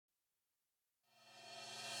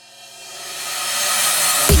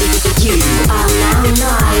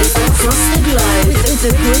across the globe with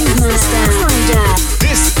the Groove Master Kryder.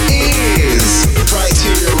 This is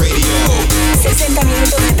Criteria Radio. 60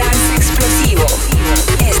 minutos de dance explosivo.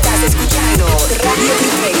 Estás escuchando Radio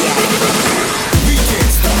Criteria. We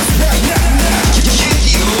can't stop right now. Get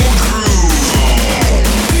your groove on.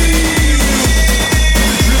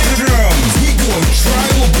 The drums, we gon'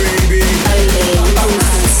 tribal, baby. Only on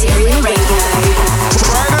Criteria Radio.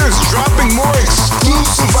 Kryder's dropping more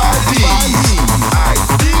exclusive ID.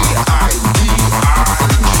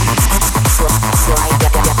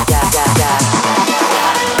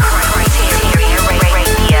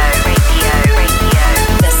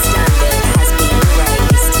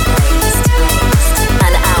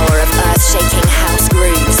 Shaking house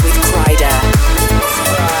grooves with Kryder.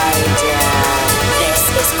 This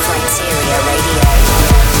is Criteria Radio.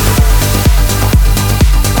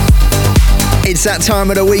 It's that time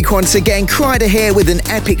of the week once again. Kryder here with an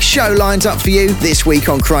epic show lined up for you this week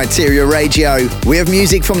on Criteria Radio. We have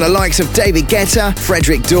music from the likes of David Guetta,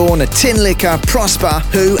 Frederick Dawn, Tin Liquor, Prosper,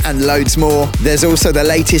 Who, and loads more. There's also the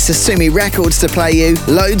latest Asumi records to play you,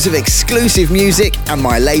 loads of exclusive music, and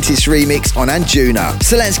my latest remix on Anjuna.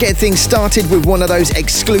 So let's get things started with one of those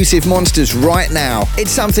exclusive monsters right now.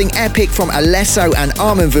 It's something epic from Alesso and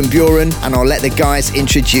Armin van Buuren, and I'll let the guys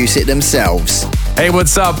introduce it themselves. Hey,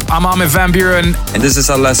 what's up? I'm Armin van Buuren. And this is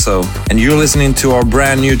Alesso. And you're listening to our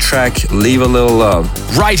brand new track, Leave a Little Love.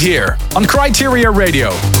 Right here on Criteria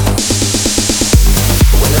Radio.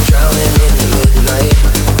 When I'm drowning in the midnight,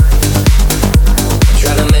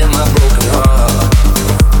 try to mend my broken heart.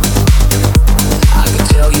 I can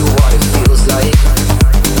tell you what it feels like,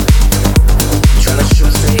 trying to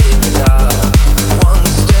shoot straight in the dark. One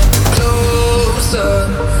step closer,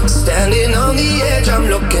 standing on the edge, I'm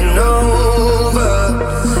looking over.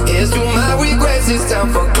 Here's to my regrets, it's time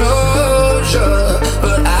for closure,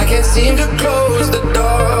 but I can't seem to close the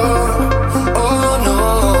door. Oh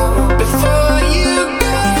no, before you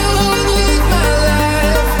go and live my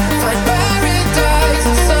life, find paradise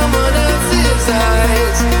in someone else's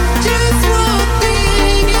eyes. Just one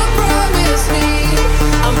thing you promise me,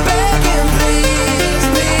 I'm begging, please,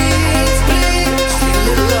 please, please, leave a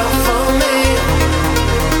little love for me.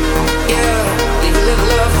 Yeah, leave a little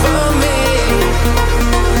love for me.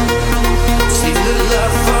 Just leave a little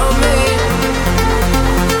love for me.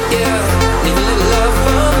 Yeah, leave a little love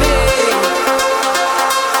for me.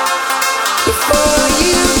 Before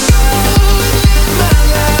you go and live my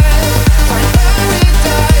life, find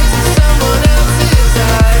paradise in someone else's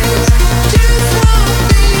eyes. Just one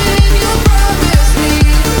thing you promise me,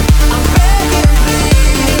 I'm begging,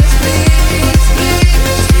 please, please, please,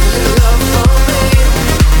 just leave a little love for me.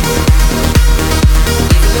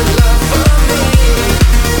 Leave a little love for me.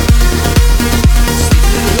 Just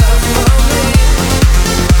leave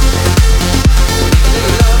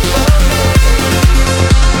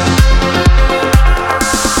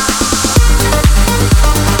a little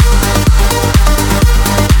love for me.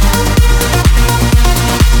 Leave a little love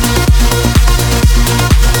for me.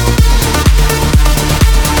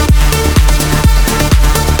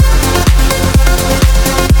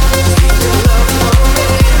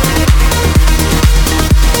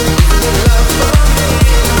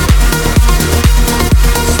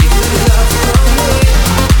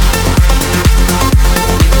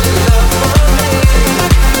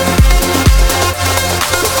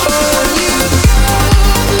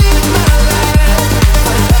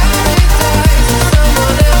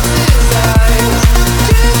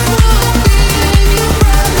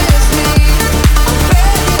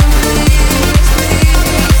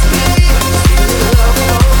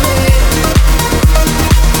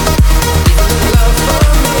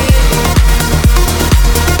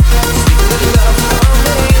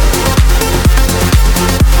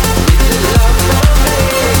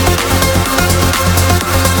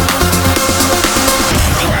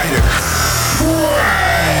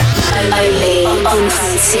 Only on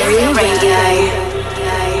Criteria Radio.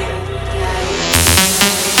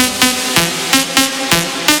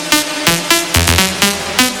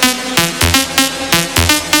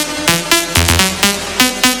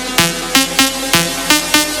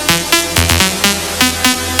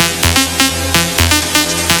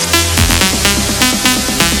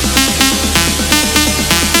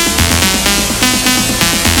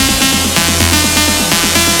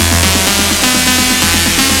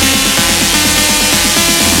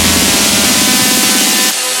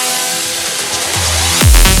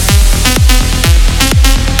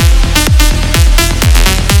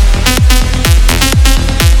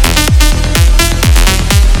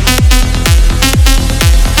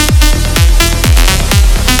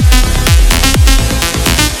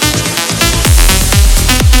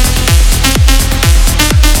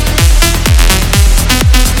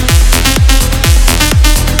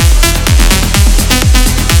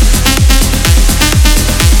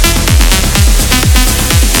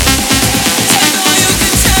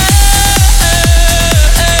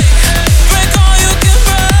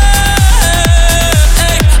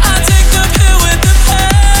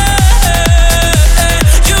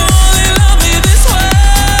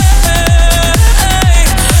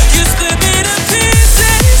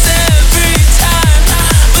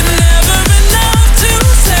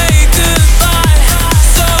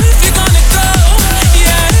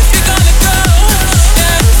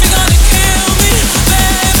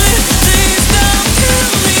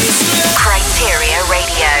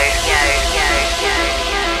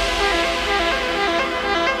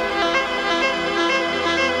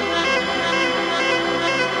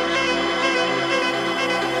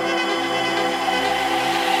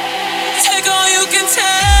 can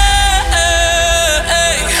take.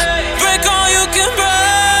 Break all you can break.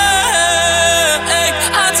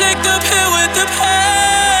 I take the pill with the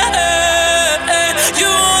pain. You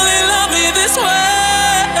only love me this way.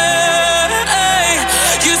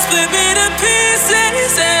 You split me to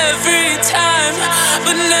pieces every time,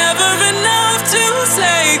 but never enough to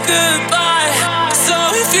say goodbye. So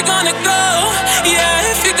if you're gonna go,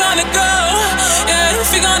 yeah, if you're gonna go, yeah,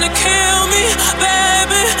 if you're gonna kill me,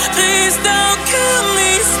 baby, please don't kill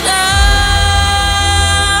me slow.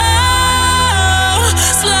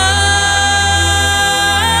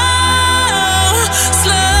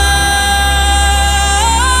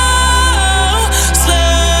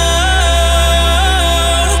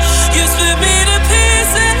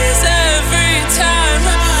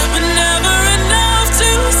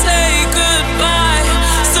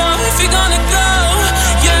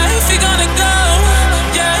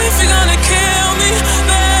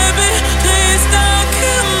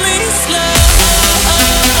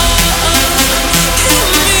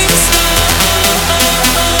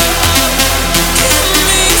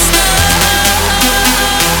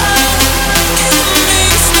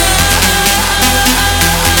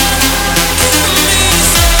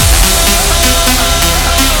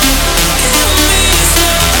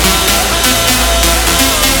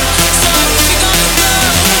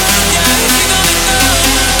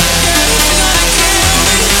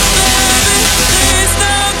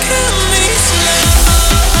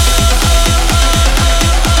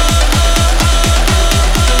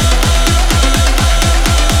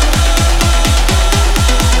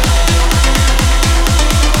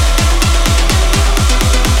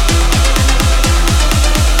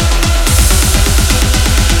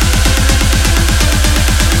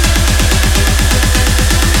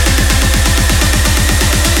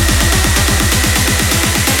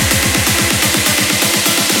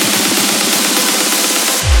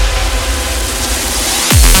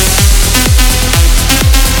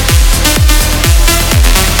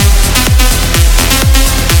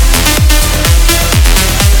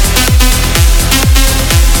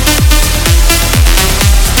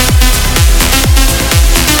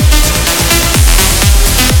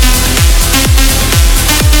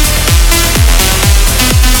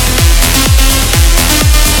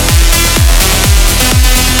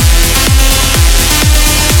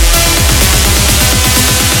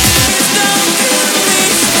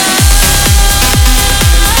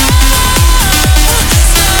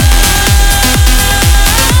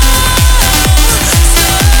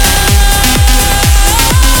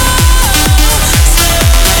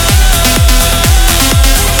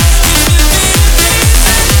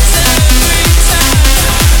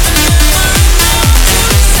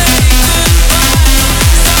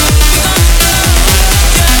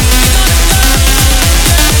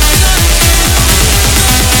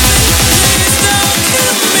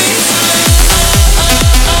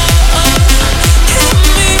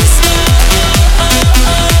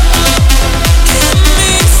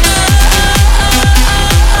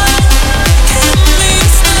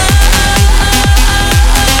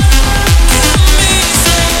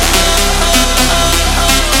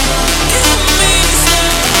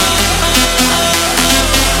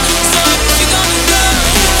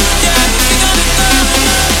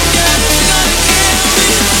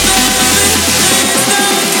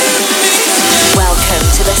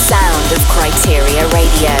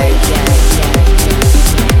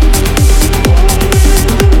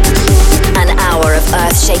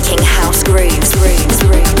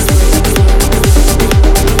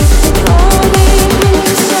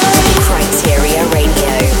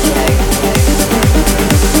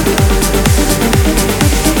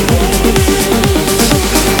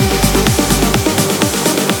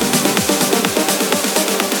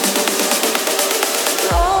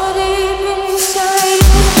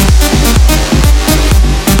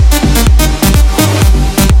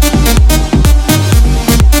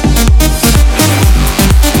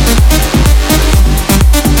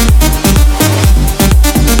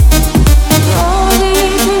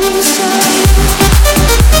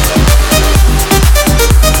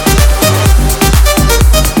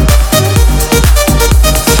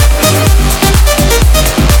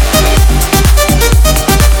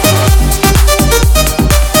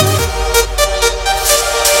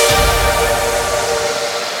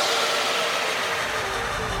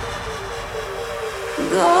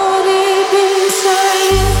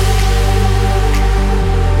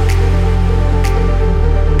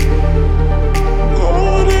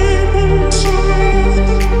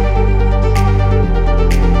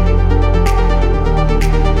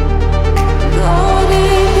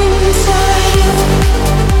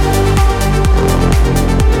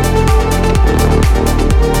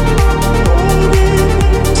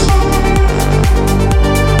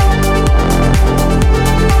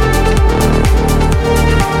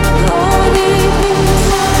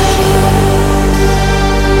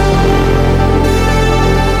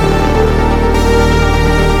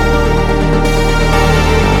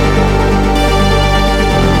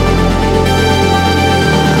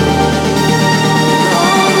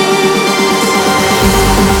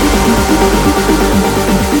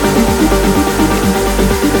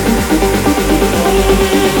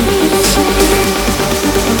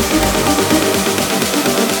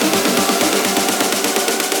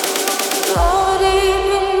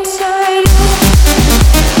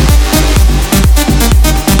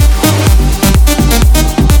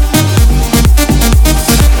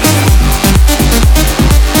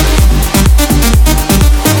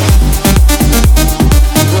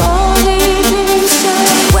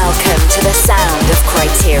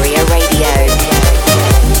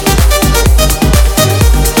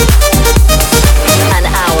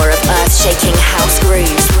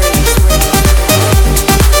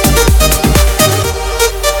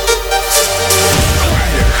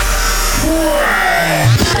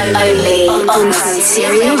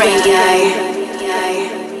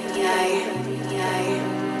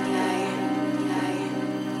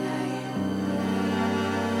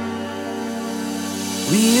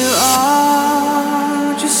 We are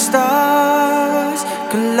all just stars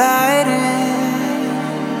colliding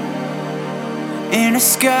in a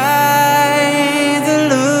sky that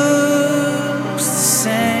looks the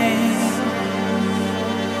same,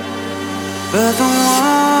 but the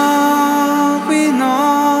one we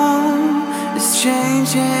know is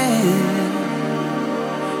changing.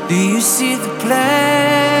 Do you see the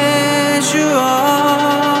pleasure or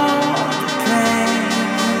the pain?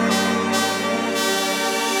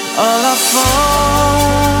 All our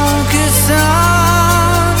focus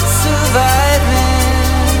on surviving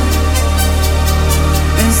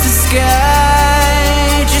as the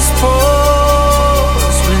sky just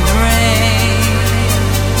pours with rain,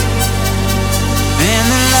 and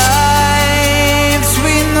the lives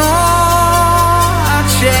we know are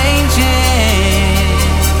changing.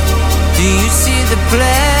 Do you see the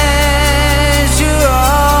pleasure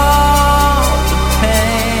or the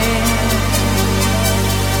pain?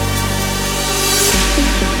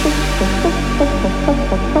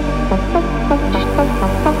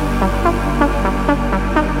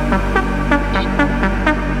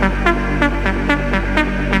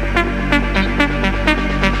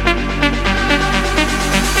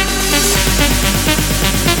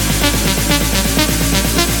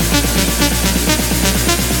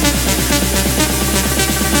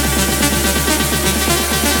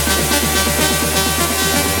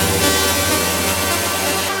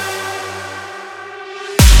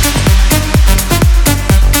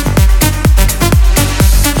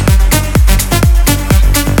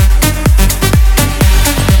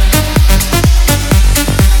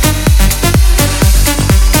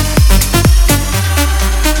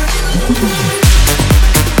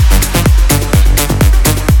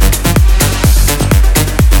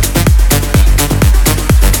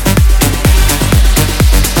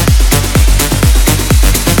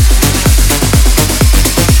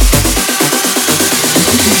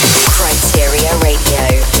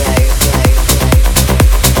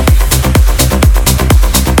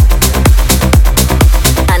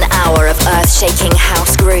 Shaking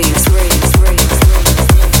house grooves.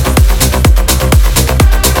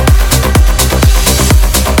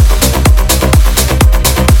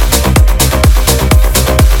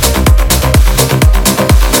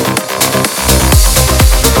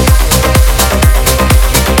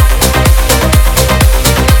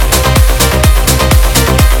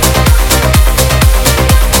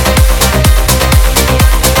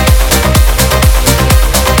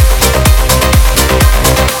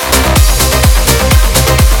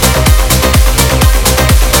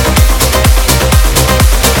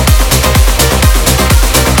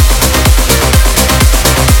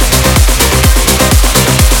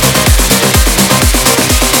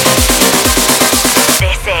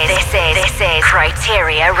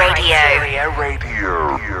 Criteria Radio.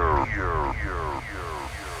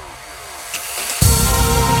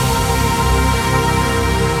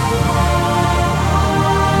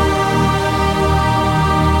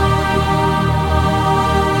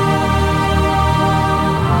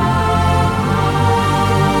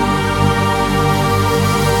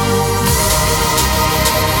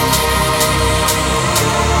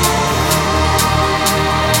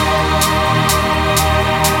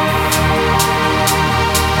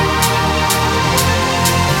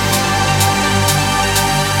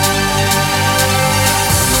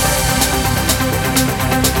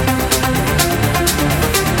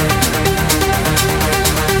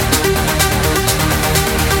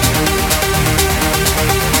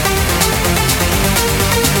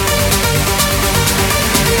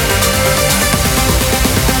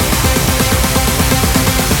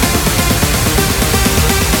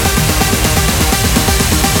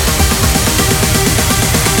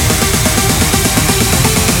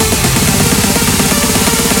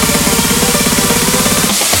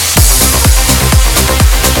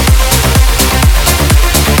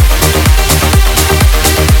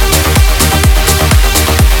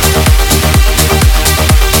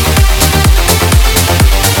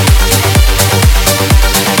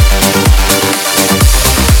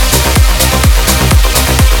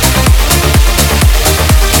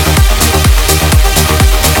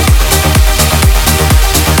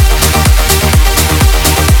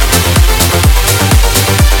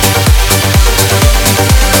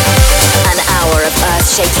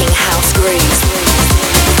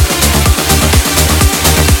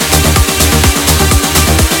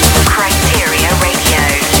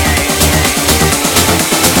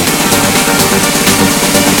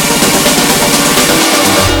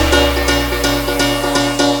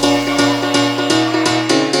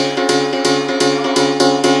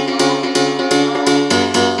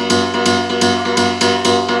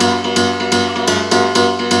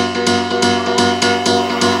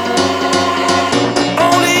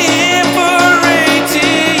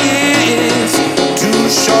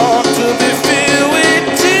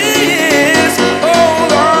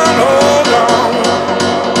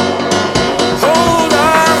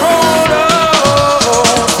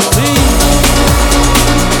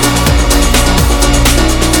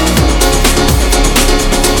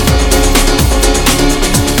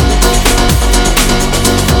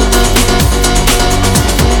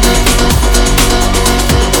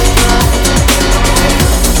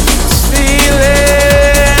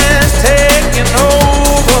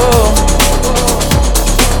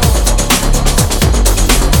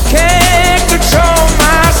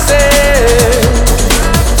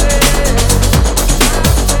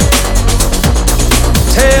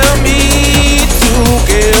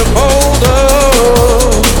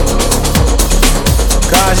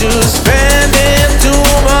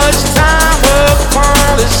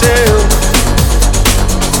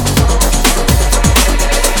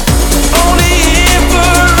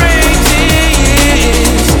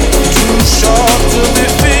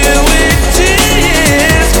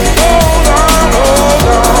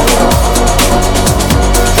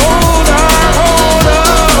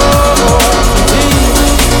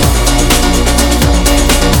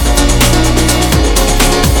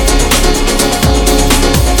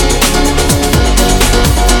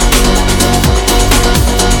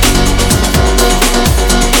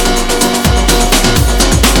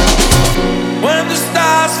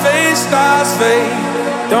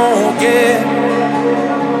 forget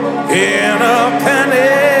in a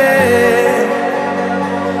panic.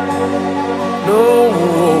 No,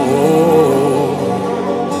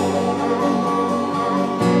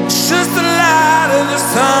 it's just the light of the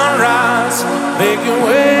sunrise making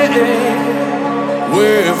way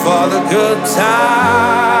for the good times.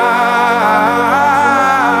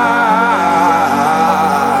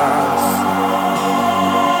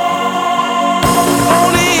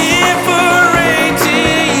 Only here for 18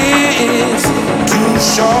 years, too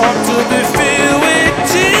short to be filled with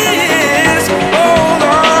tears. Hold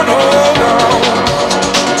on, hold on.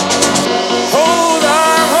 Hold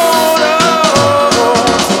on, hold on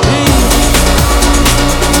to me.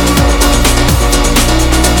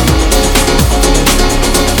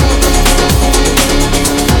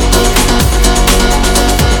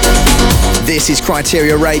 This is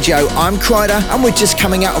Criteria Radio. I'm Kryder, and we're just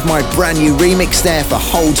coming out of my brand new remix there for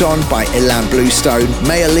Hold On by Ilan Bluestone,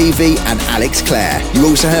 Maya Levy, and Alex Clare. You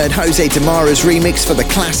also heard Jose Demara's remix for the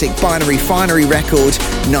classic Binary Finery record,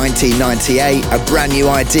 1998, a brand new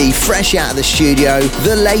ID fresh out of the studio,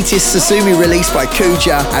 the latest Sasumi release by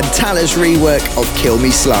Kuja, and Tala's rework of Kill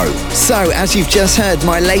Me Slow. So, as you've just heard,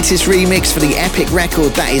 my latest remix for the epic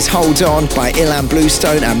record that is Hold On by Ilan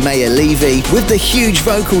Bluestone and Maya Levy, with the huge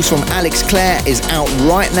vocals from Alex Clare, is out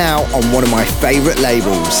right now on one of my favourite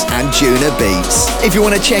labels, Anjuna Beats. If you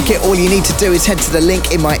want to check it, all you need to do is head to the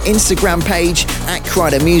link in my Instagram page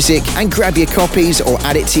 @Kryder Music and grab your copies or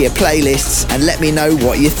add it to your playlists and let me know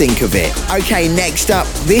what you think of it. Okay, next up,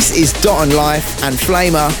 this is Dot and Life and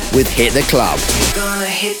Flamer with Hit the Club. We're gonna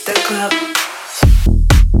hit the club.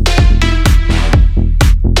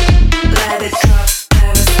 Let it drop,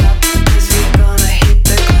 never stop, 'cause we're gonna hit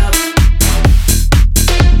the club.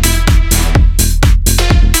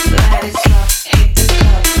 Let it drop, hit the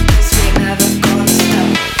club, 'cause we never gonna stop.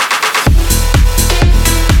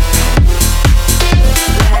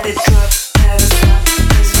 Let it drop, never stop,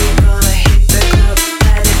 'cause we're gonna hit the club.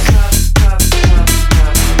 Let it drop, drop, drop,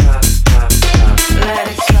 drop, drop, drop, drop. Let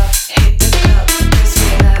it drop, hit the club, 'cause we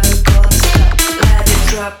never gonna stop. Let it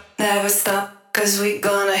drop, never stop, 'cause we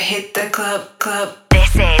gonna hit the club, club.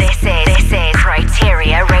 This is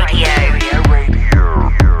Criteria Radio.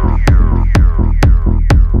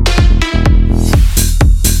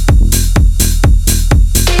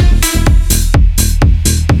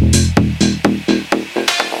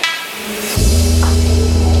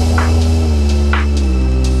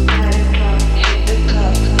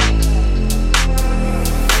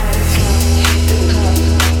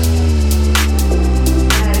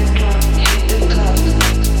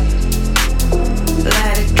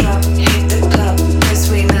 Let it drop, hit the club, 'cause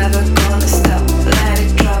we never gonna stop. Let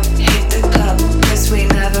it drop, hit the club, 'cause we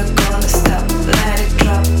never gonna stop. Let it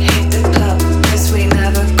drop, hit the club, 'cause we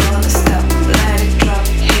never gonna stop. Let it drop,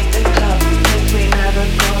 hit the club, 'cause we never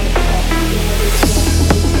gonna stop.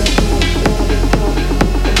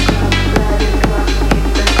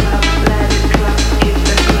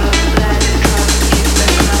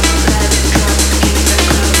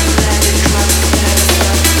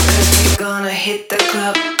 Gonna hit the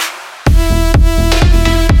club.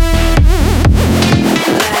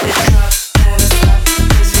 Let it drop, never stop,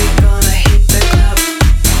 'cause we gonna hit the club.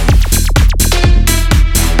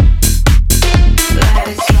 Let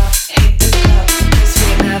it drop, hit the club, 'cause we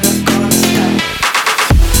never gonna stop.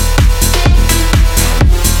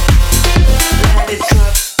 Let it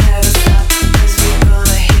drop, never stop, 'cause we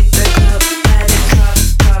gonna hit the club. Let it drop,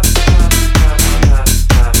 drop, drop, drop, drop, drop,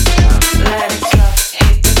 drop. Let it drop,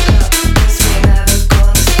 hit the club, 'cause we never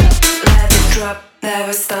gonna stop. Let it drop,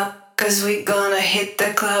 never stop, 'cause we gonna hit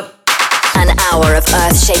the club. An hour of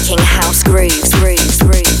earth-shaking house grooves.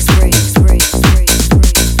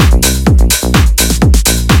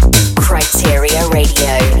 Criteria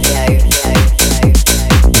Radio.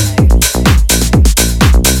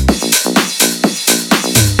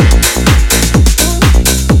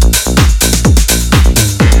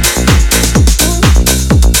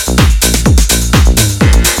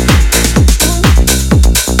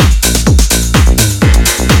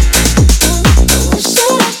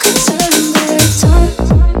 Said I could turn back time.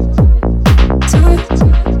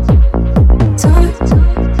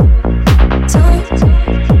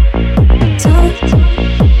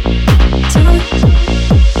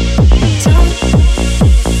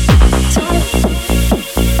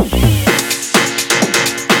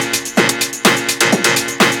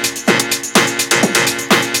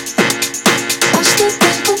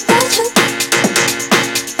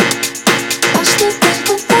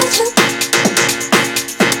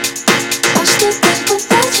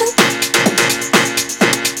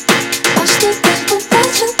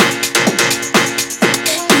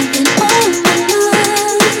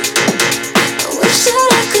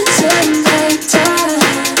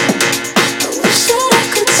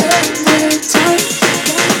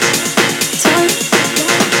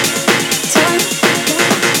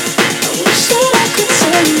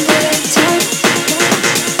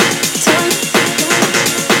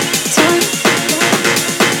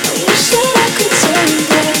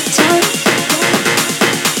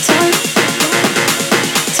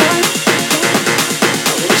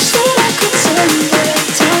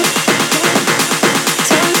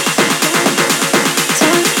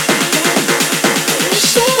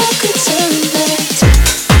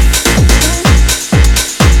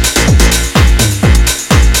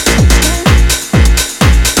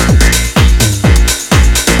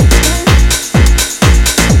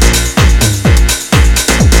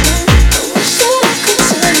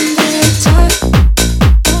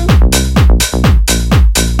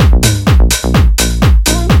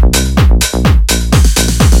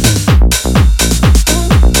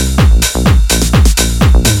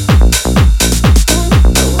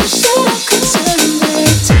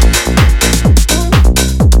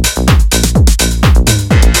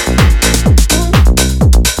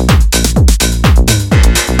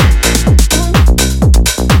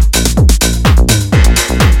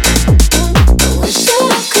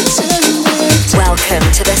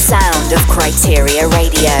 Criteria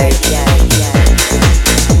Radio.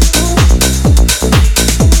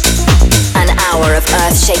 An hour of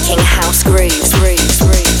earth-shaking house grooves.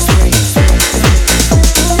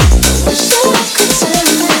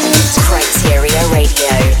 Criteria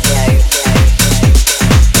Radio.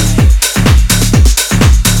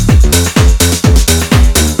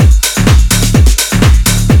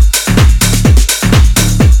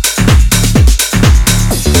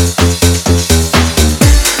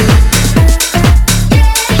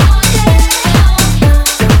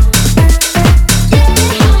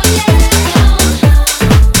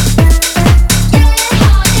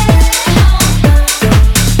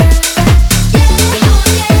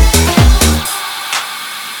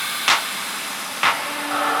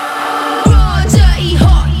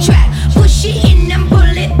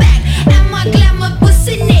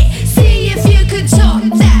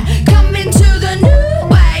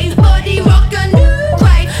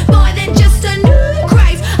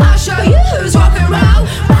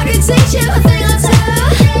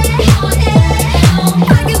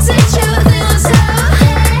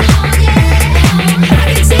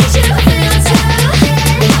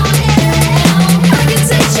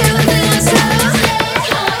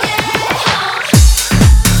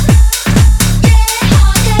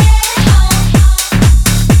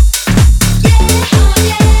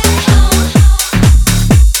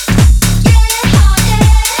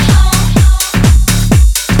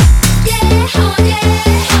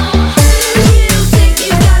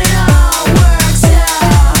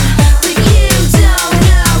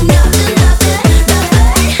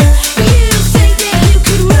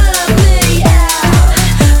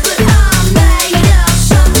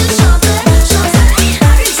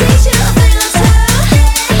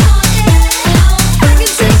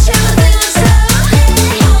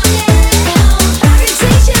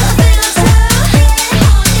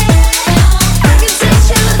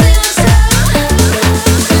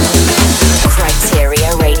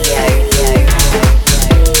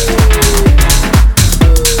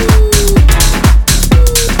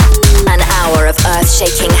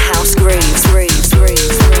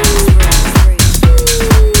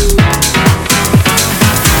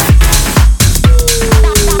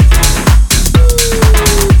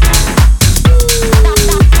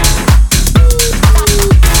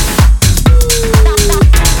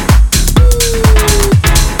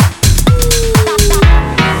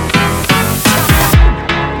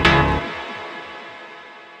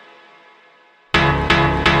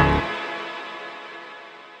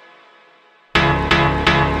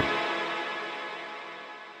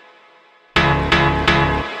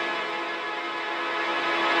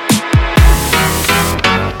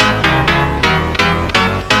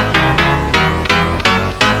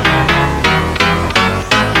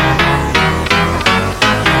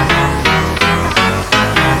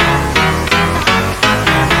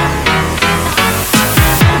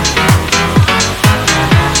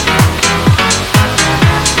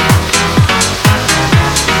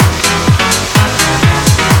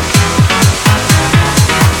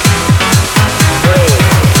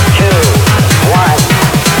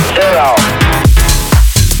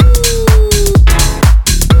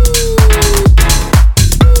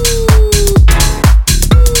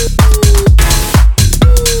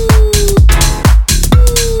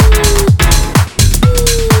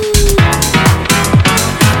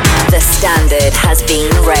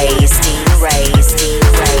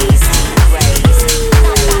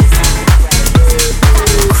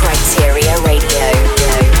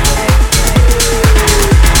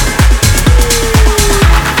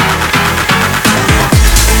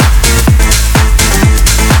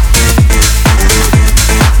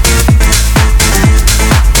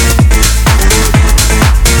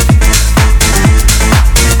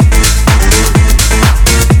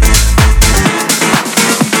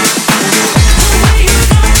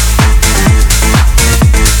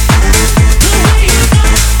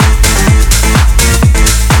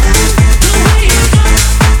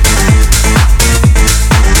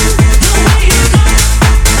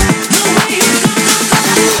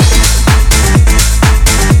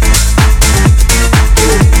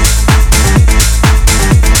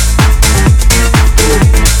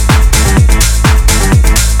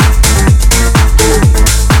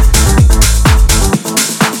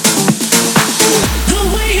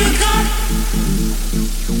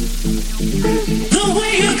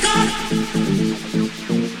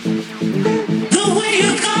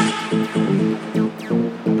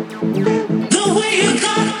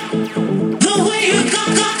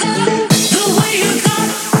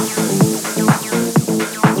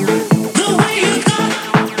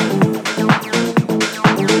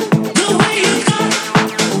 The way you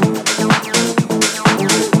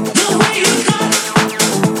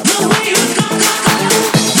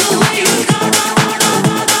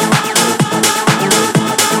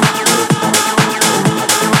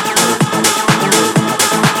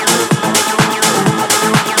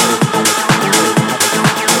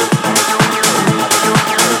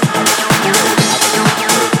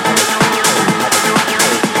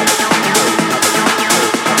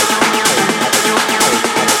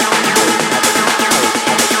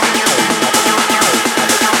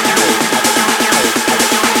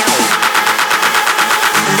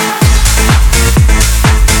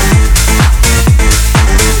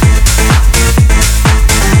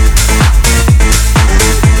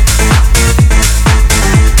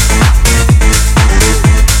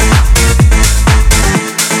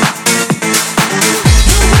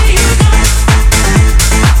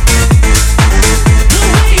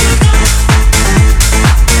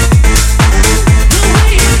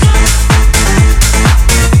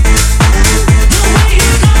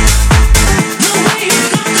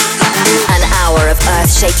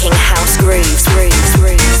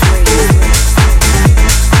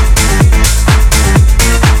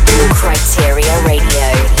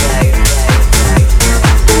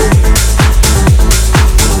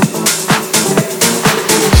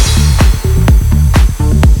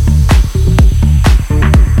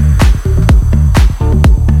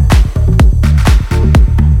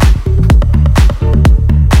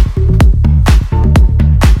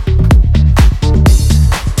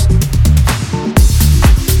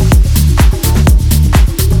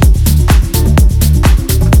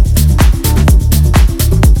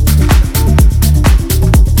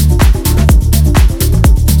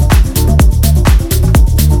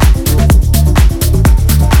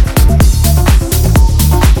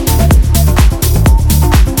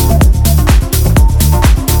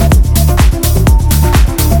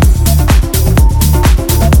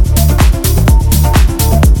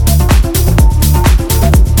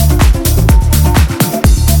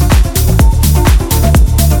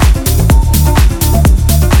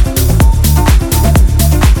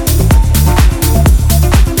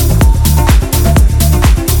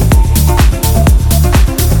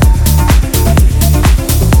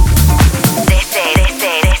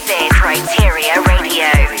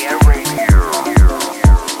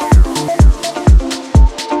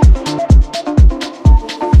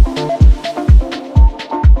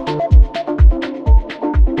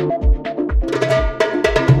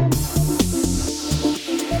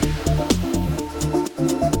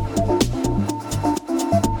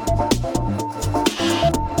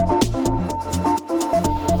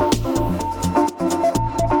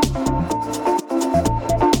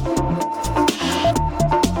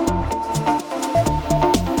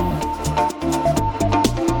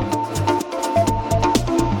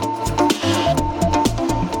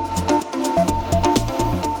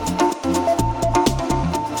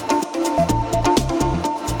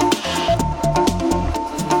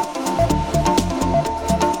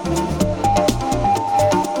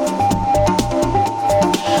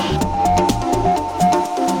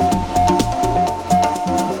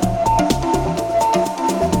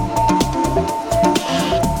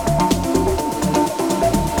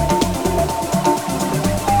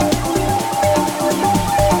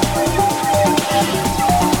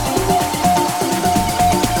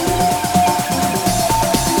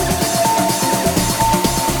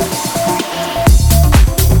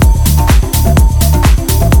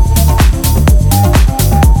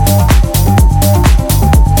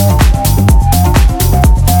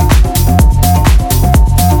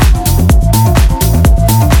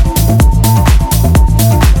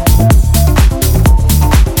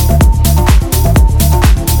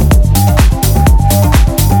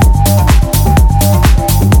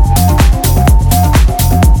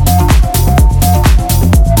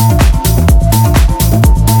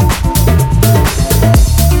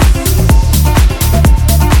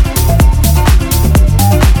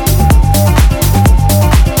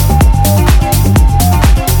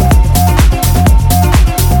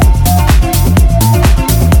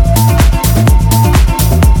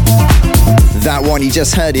one you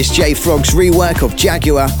just heard is Jay Frog's rework of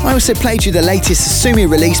Jaguar. I also played you the latest Sasumi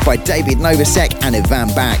release by David Novosek and Ivan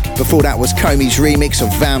Back. Before that was Komi's remix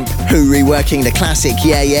of Vamp, Who reworking the classic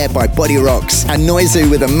Yeah Yeah by Body Rocks, and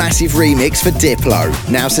Noizu with a massive remix for Diplo.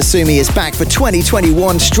 Now Sasumi is back for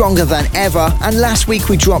 2021 stronger than ever, and last week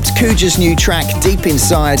we dropped Kuja's new track Deep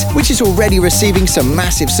Inside, which is already receiving some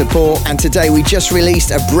massive support, and today we just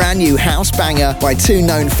released a brand new house banger by two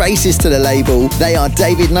known faces to the label. They are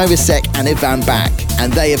David Novosek and Ivan Back,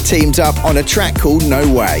 and they have teamed up on a track called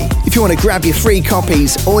No Way. If you want to grab your free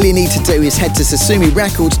copies, all you need to do is head to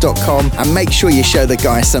SasumiRecords.com and make sure you show the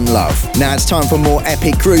guys some love. Now it's time for more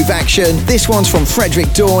epic groove action. This one's from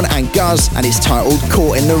Frederick Dawn and Guz, and it's titled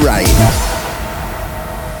Caught in the Rain.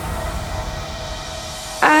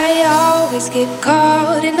 I always get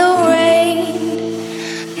caught in the rain.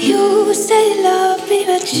 You say you love me,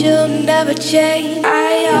 but you'll never change.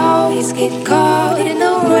 I always get caught in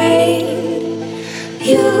the rain.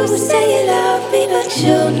 You say you love me, but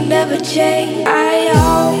you'll never change. I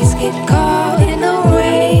always get caught in the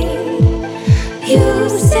rain. You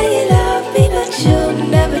say you love me, but you'll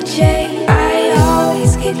never change. I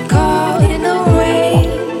always get caught in the rain.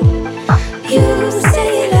 You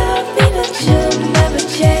say you love me, but you'll never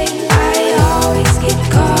change. I always get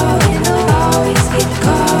caught in the, always get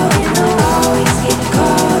caught in the, always get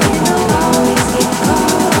caught in the, always get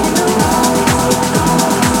caught in the, always get caught.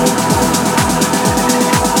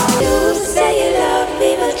 You say you love me,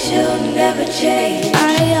 but you'll never change. I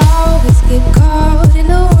always get caught in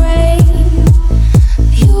the rain.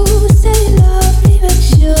 You say you love me, but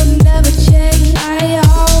you'll never change. I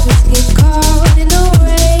always get caught in the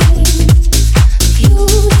rain. You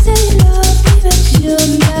say you love me, but you'll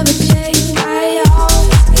never change. I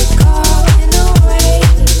always get caught in the rain.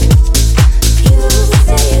 You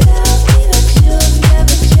say you love me, but you'll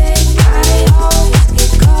never change. I always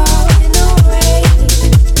get caught in the rain.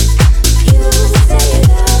 You say you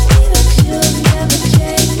love me, but you'll never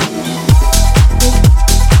change.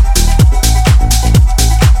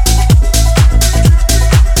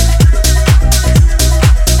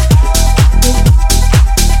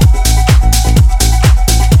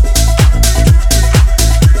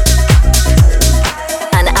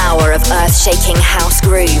 An hour of earth-shaking house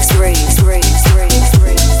grooves.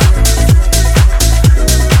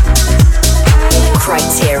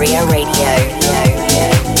 Criteria Radio.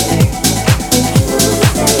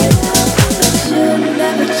 You'll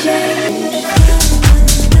never change.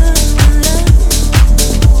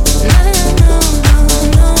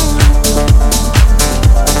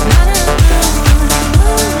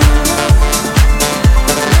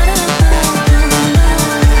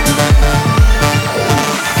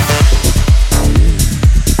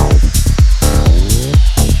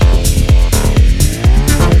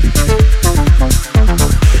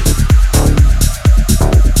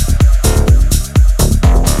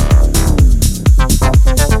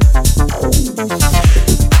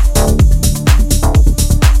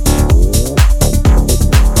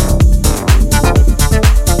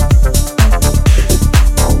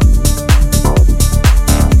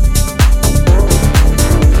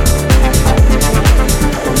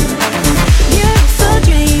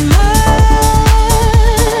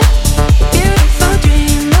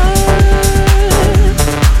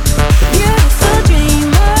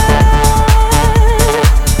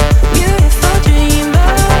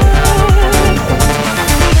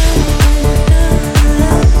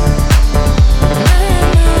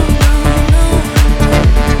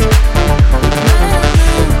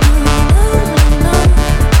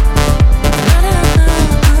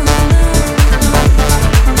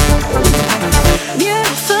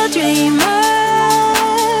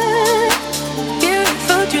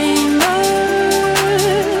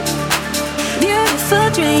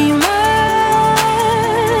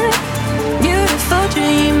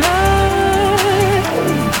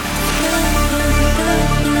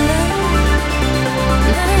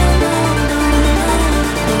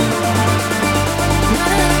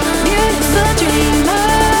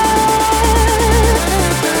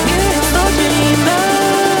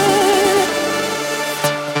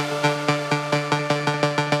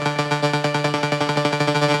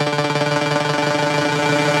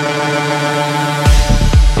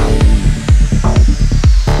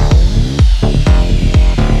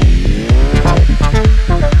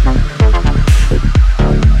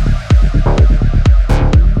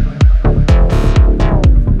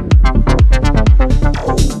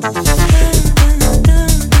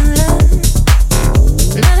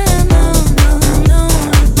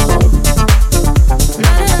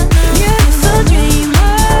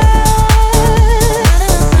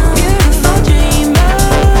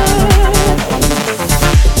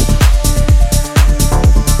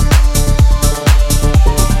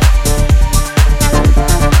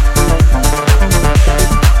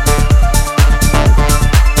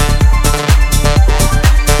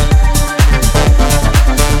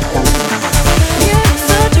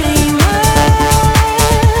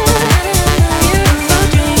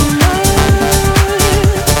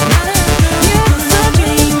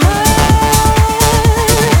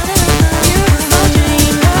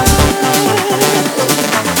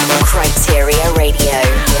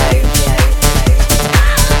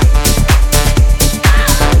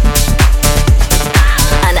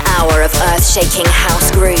 earth-shaking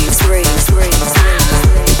house grooves.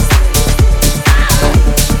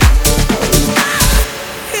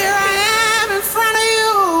 Here I am in front of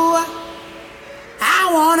you. I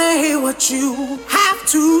wanna hear what you have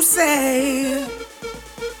to say.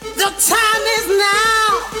 The time is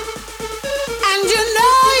now, and you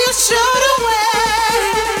know you should have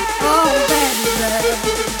waited. Oh baby,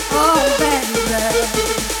 oh baby, oh baby,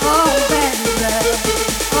 oh baby,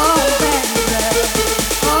 oh baby,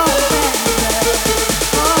 oh baby.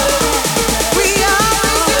 We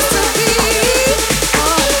always used to be.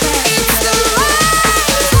 It's the right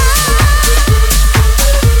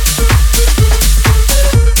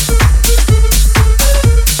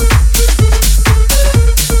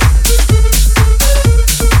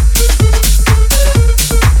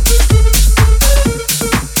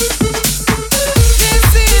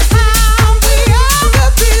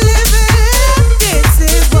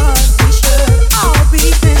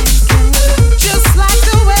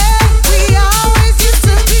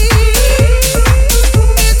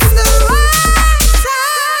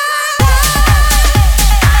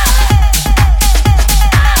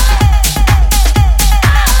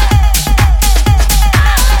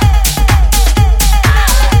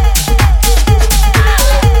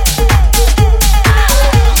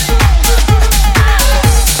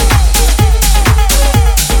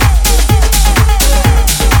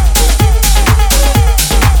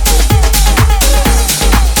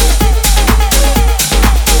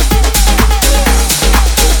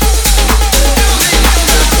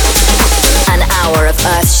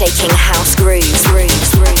shaking house grooves.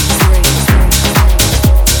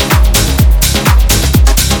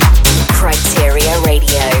 Criteria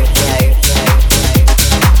Radio.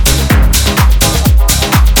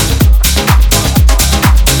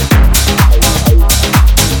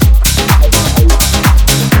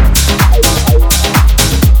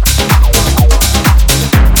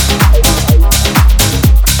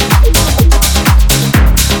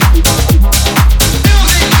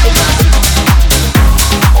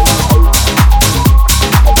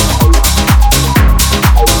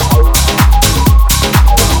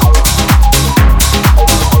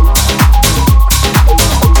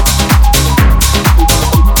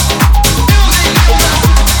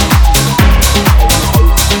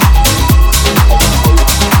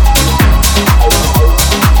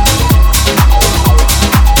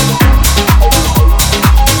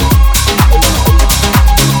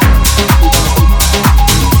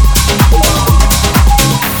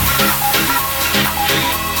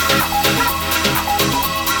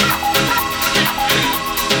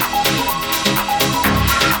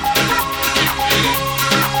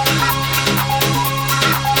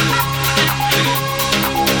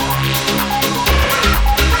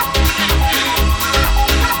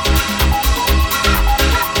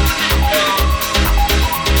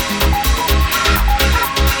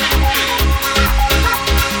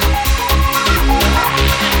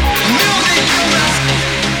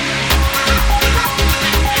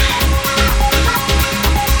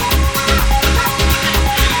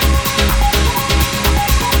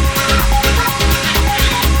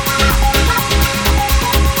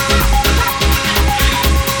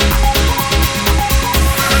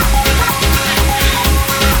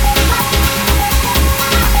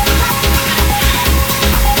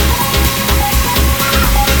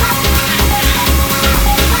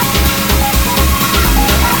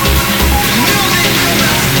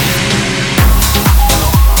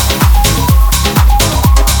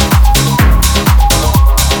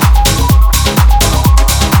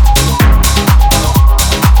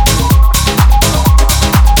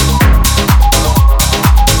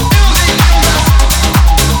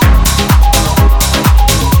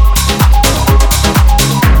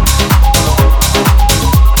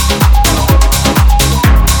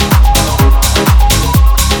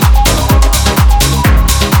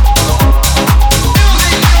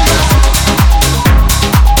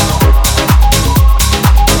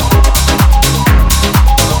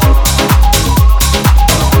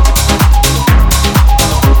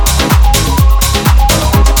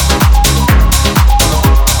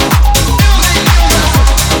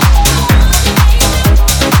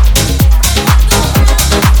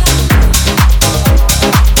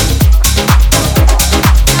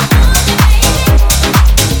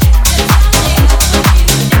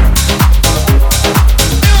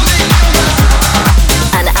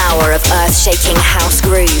 Shaking house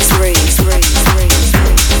grooves.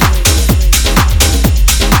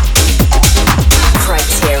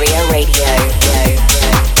 Criteria Radio.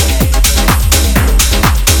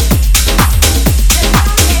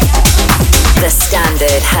 The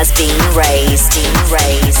standard has been raised. Raise, Team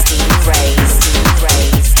Raise, Team Raise, Team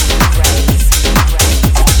Raise, Team Raise, Team Raise.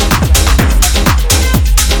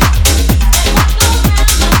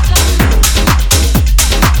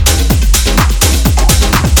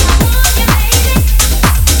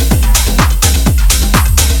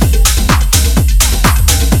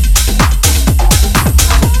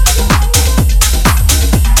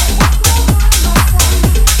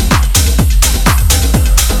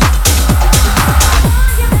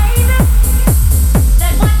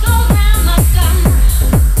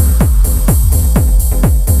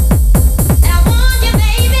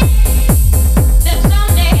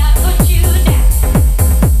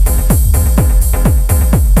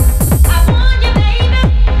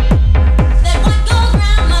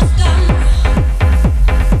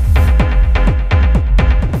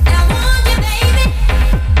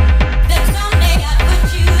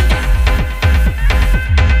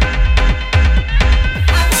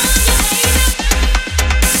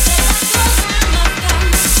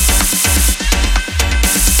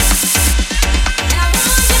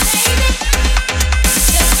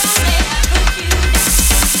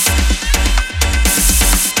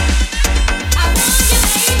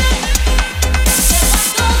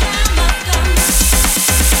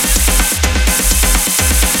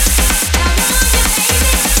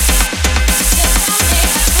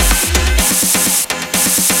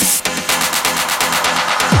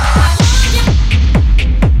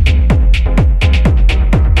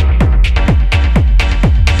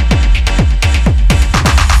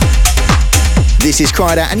 This is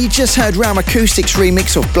Kryder, and you just heard Realm Acoustics'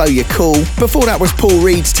 remix of Blow Your Cool. Before that was Paul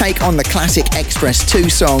Reed's take on the classic Express 2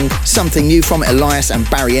 song, something new from Elias and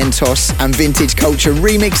Barry Entos, and Vintage Culture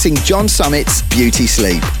remixing John Summit's Beauty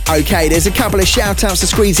Sleep. Okay, there's a couple of shout-outs to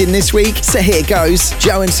squeeze in this week, so here goes.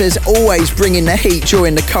 Joan says, always bringing the heat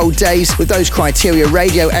during the cold days with those Kryteria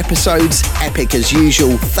Radio episodes. Epic as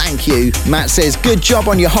usual, thank you. Matt says, good job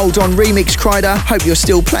on your Hold On remix, Kryder. Hope you're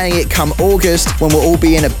still playing it come August when we'll all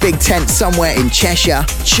be in a big tent somewhere in Cheshire.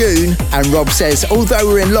 Tune. And Rob says, although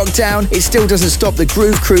we're in lockdown, it still doesn't stop the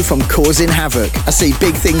Groove Crew from causing havoc. I see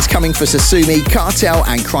big things coming for Sasumi, Cartel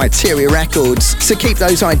and Kryteria Records. So keep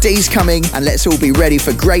those IDs coming and let's all be ready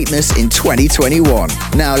for greatness in 2021.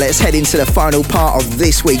 Now let's head into the final part of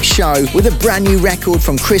this week's show with a brand new record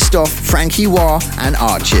from Christoph, Frankie Wah and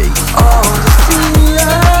Archie.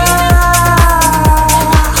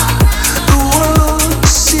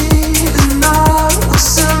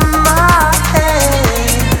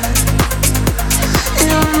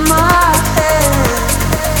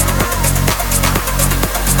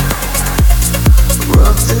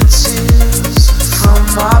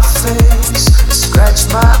 My face, scratch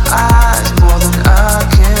my eyes more than I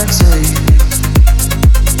can take.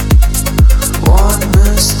 One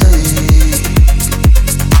mistake,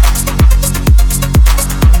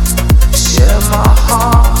 share my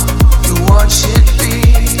heart, you watch it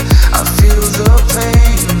beat. I feel the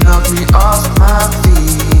pain, knock me off my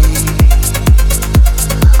feet.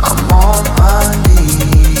 I'm on my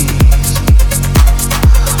knees.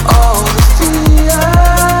 Oh, the fear.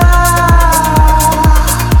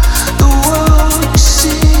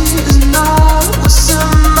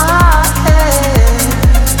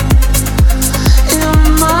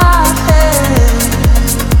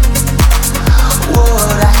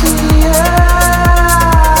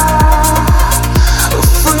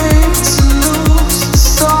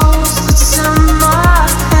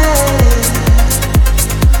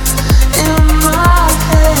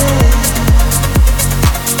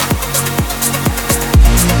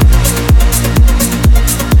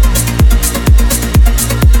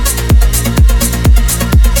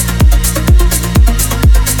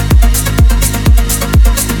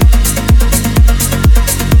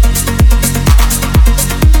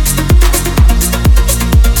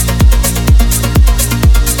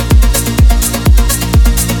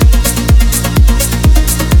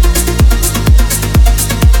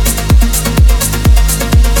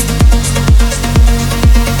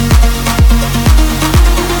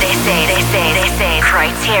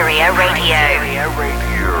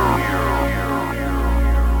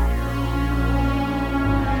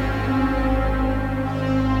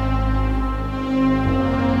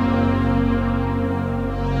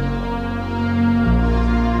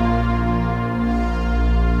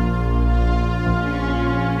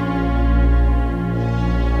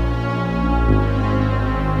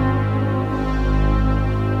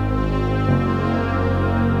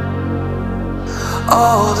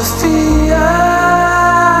 Oh, the fear,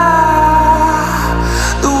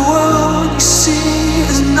 the world you see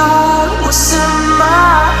is not what's in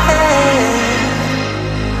my head,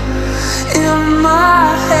 in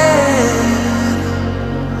my head.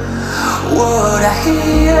 I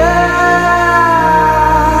hear,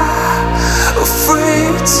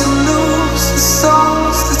 afraid to lose the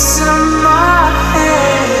songs that's in my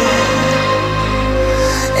head,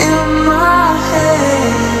 in my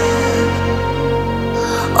head.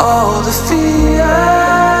 All the fear,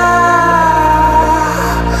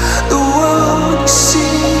 the world you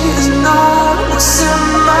see is not what's in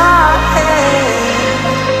my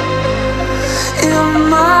head, in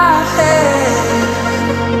my head.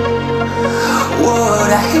 What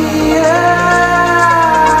I hear,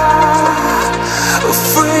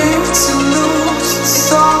 afraid to lose the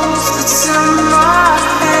songs that's in my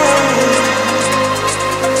head,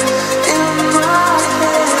 in my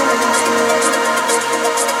head.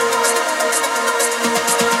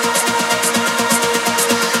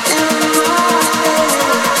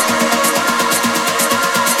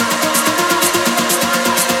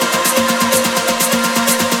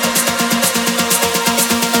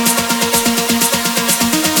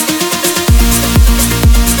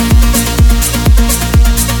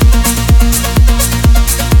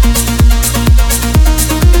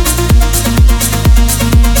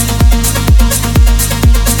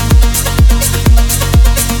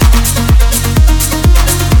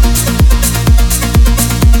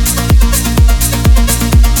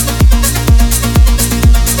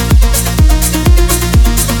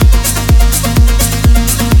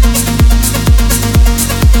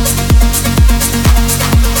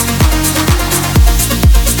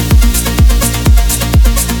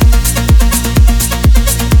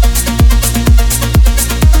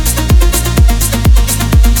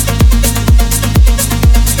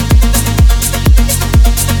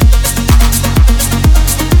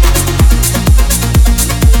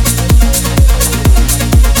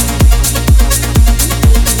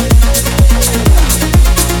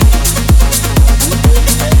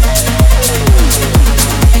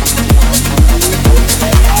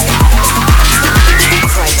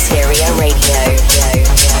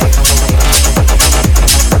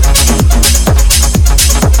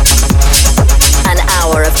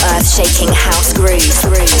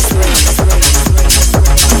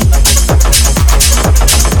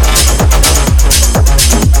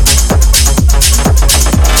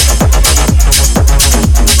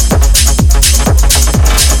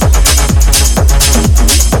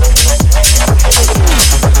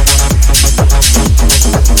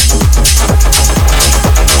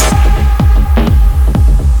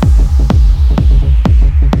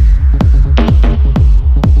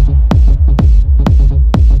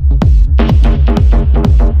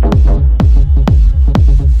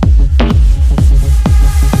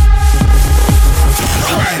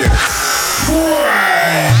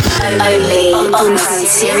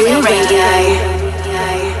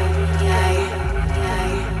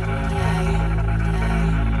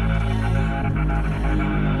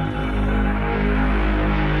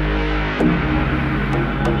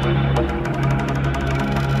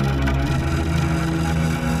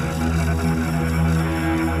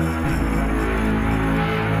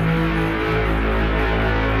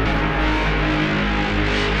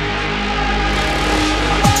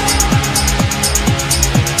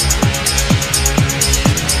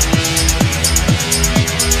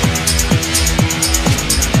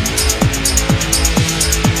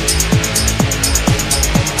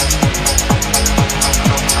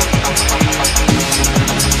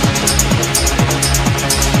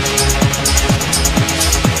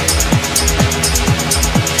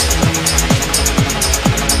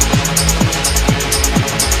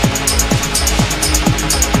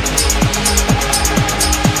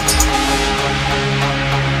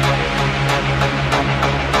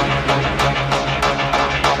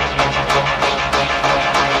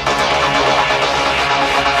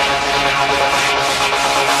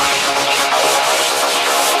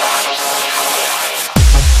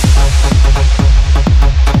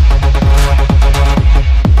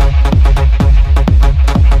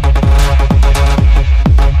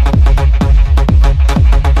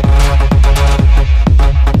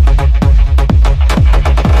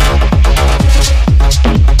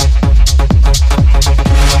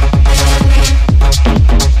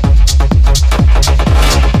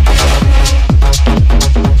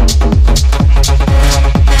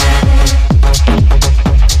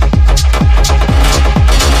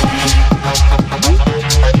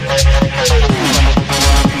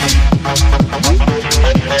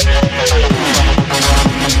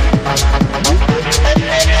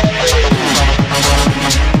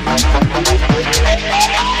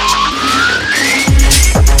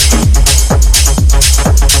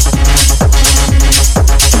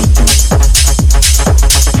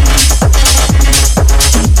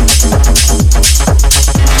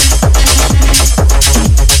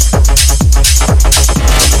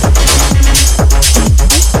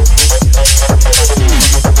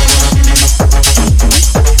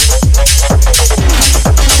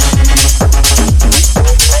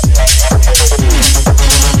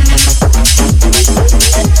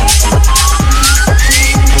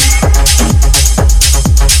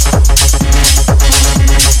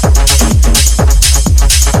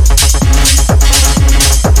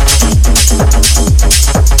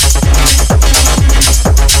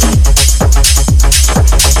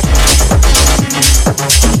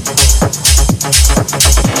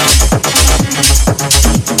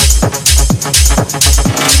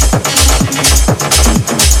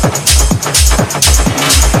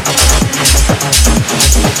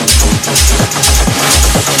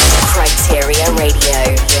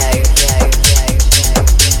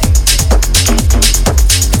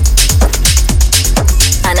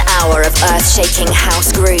 of earth-shaking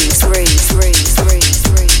house grooves.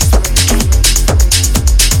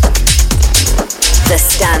 The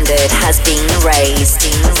standard has been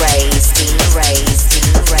raised.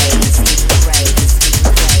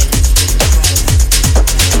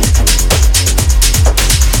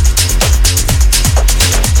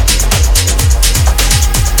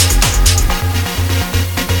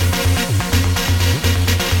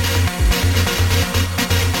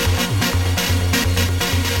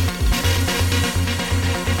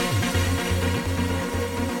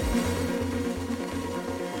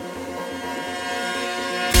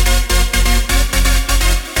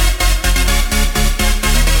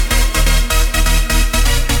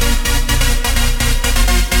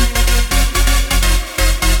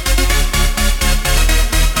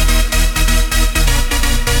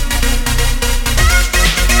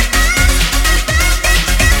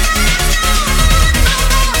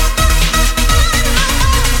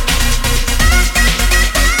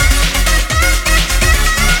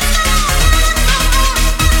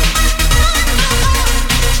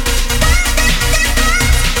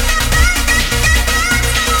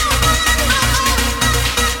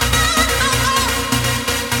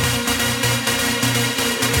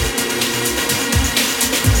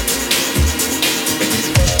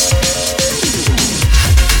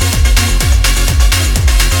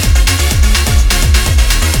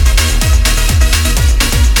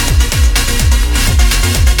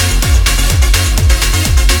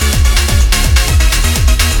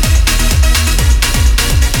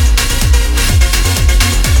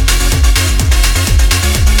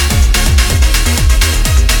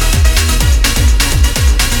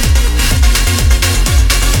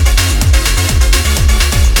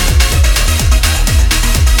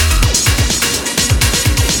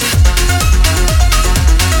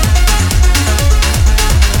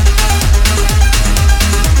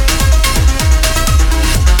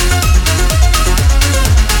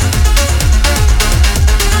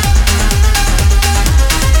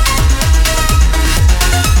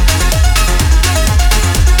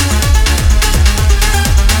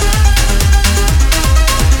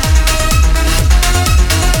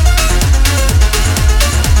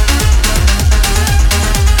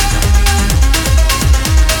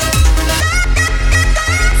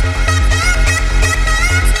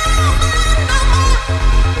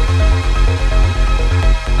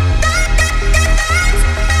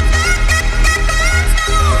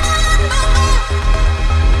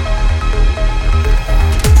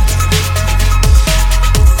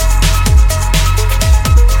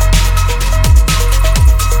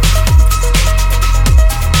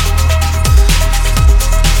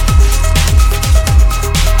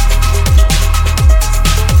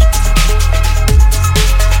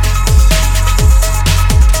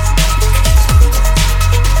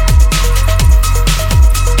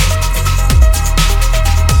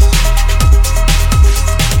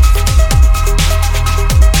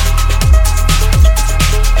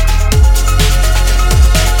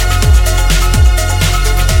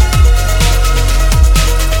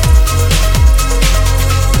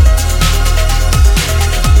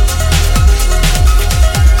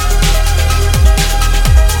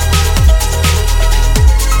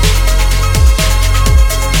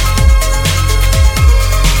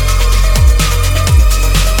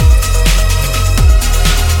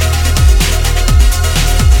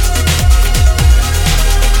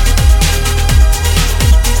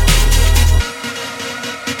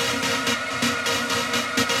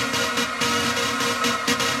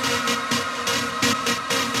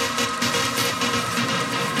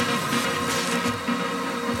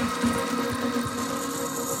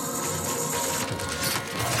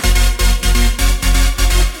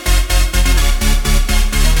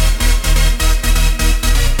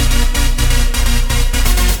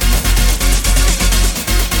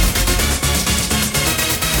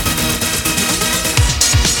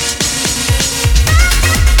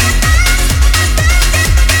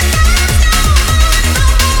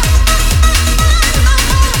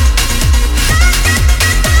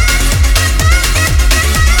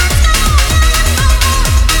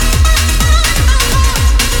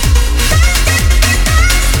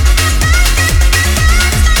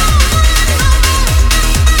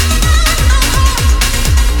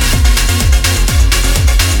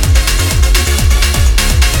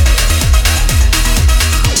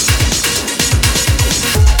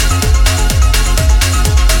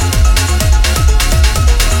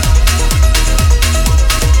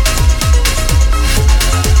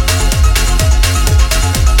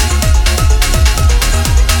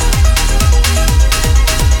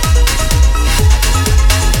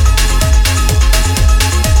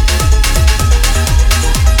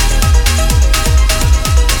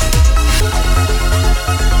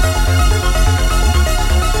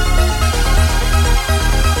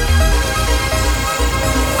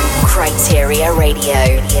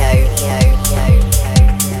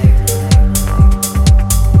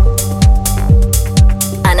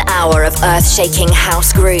 earth-shaking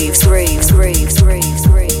house grooves, grooves, grooves, grooves,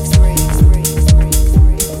 grooves, grooves, grooves.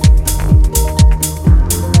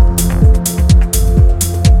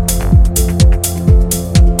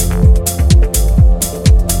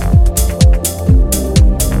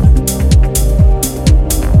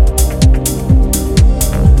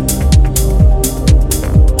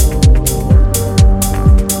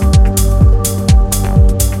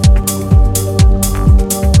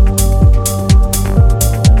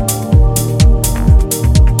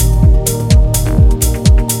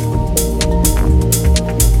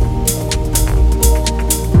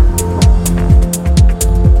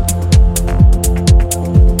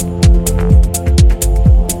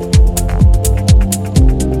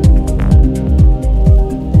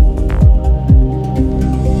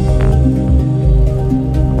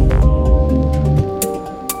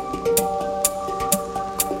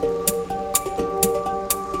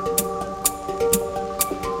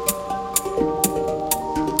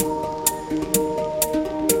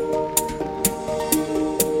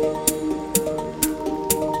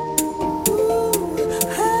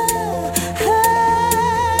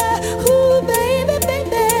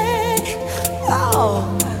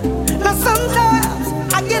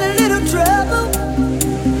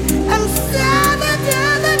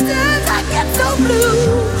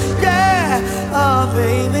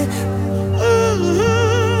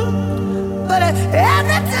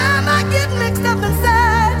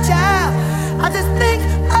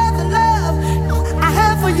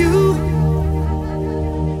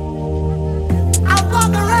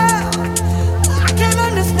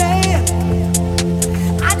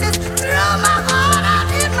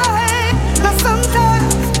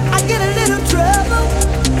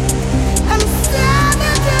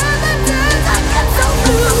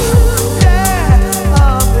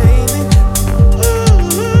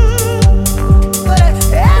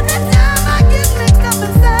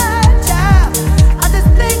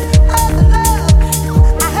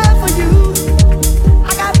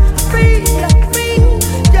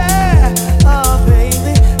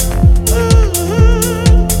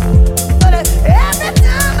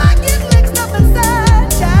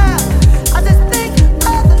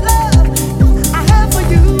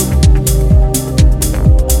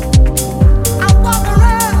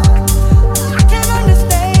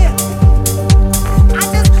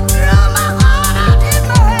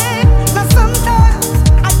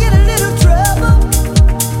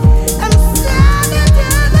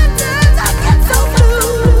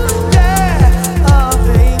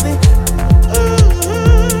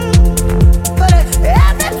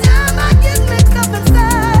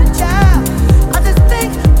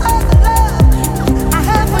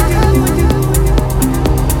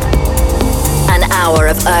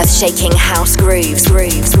 Shaking house grooves,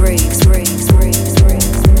 grooves, grooves, grooves, grooves,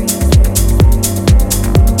 grooves, grooves.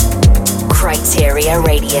 Criteria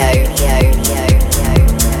Radio.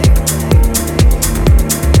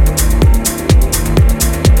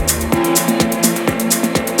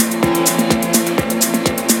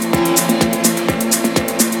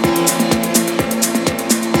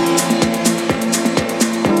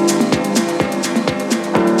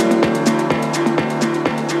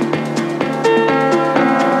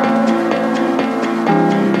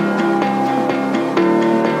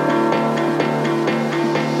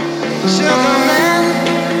 Sugar man,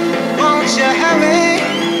 won't you help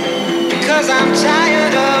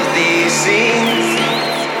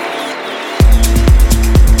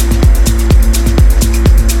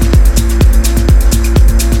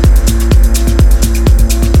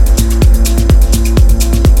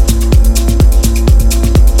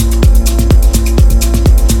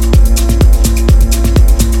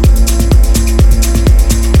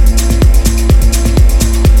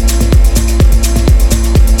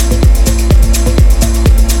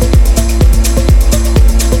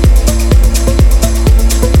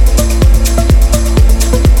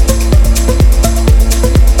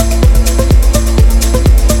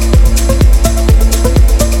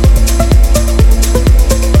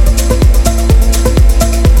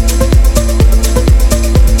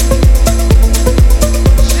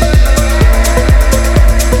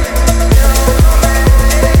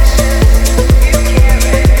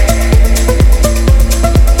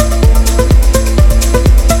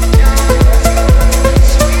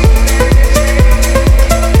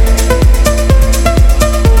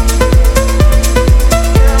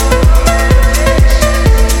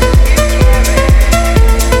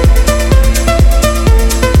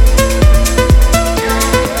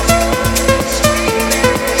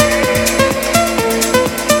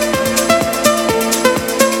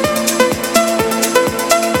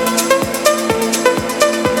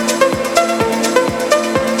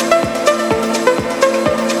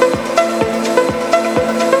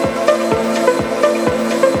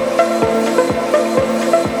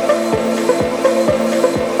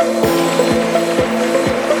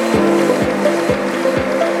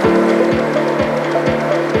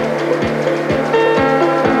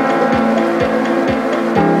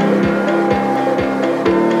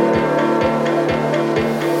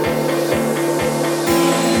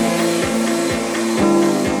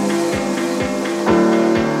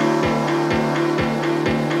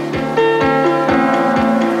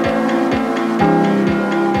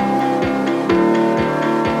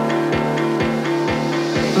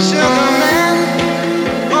Sugar man,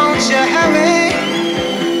 won't you hurry?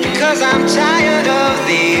 'Cause I'm tired of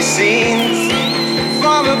these scenes.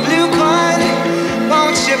 For a blue coin,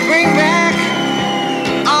 won't you bring back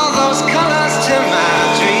all those colors to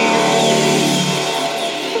my dreams?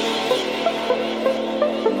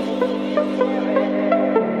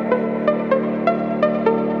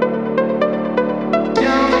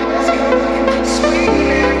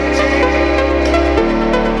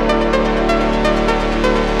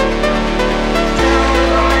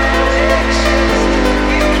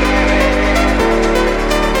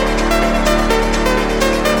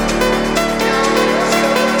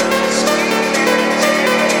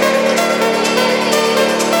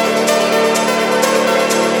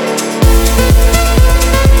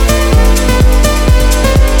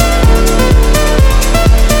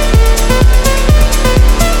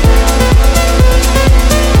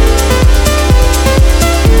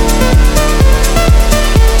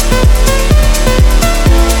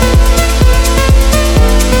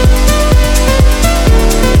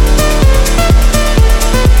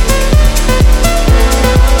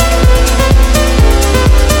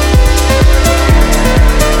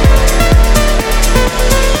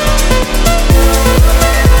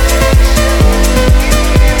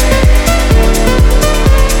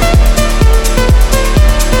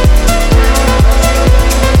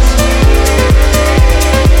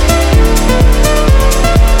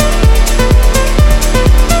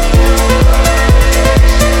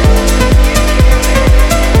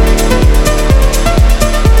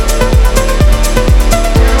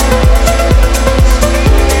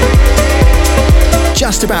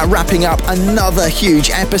 About wrapping up another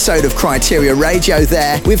huge episode of Criteria Radio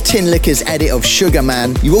there with Tin Liquor's edit of Sugar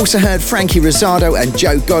Man. You also heard Frankie Rosado and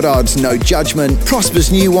Joe Goddard's No Judgment,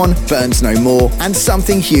 Prosper's new one, Burns No More, and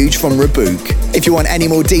Something Huge from Rabouk. If you want any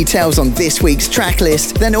more details on this week's track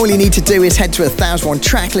list, then all you need to do is head to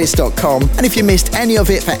 1001tracklist.com, and if you missed any of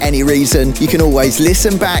it for any reason, you can always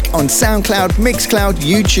listen back on SoundCloud, Mixcloud,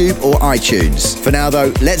 YouTube or iTunes. For now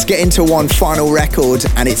though, let's get into one final record,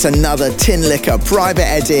 and it's another Tin Liquor private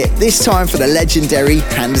edit, this time for the legendary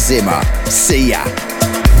Hans Zimmer. See ya.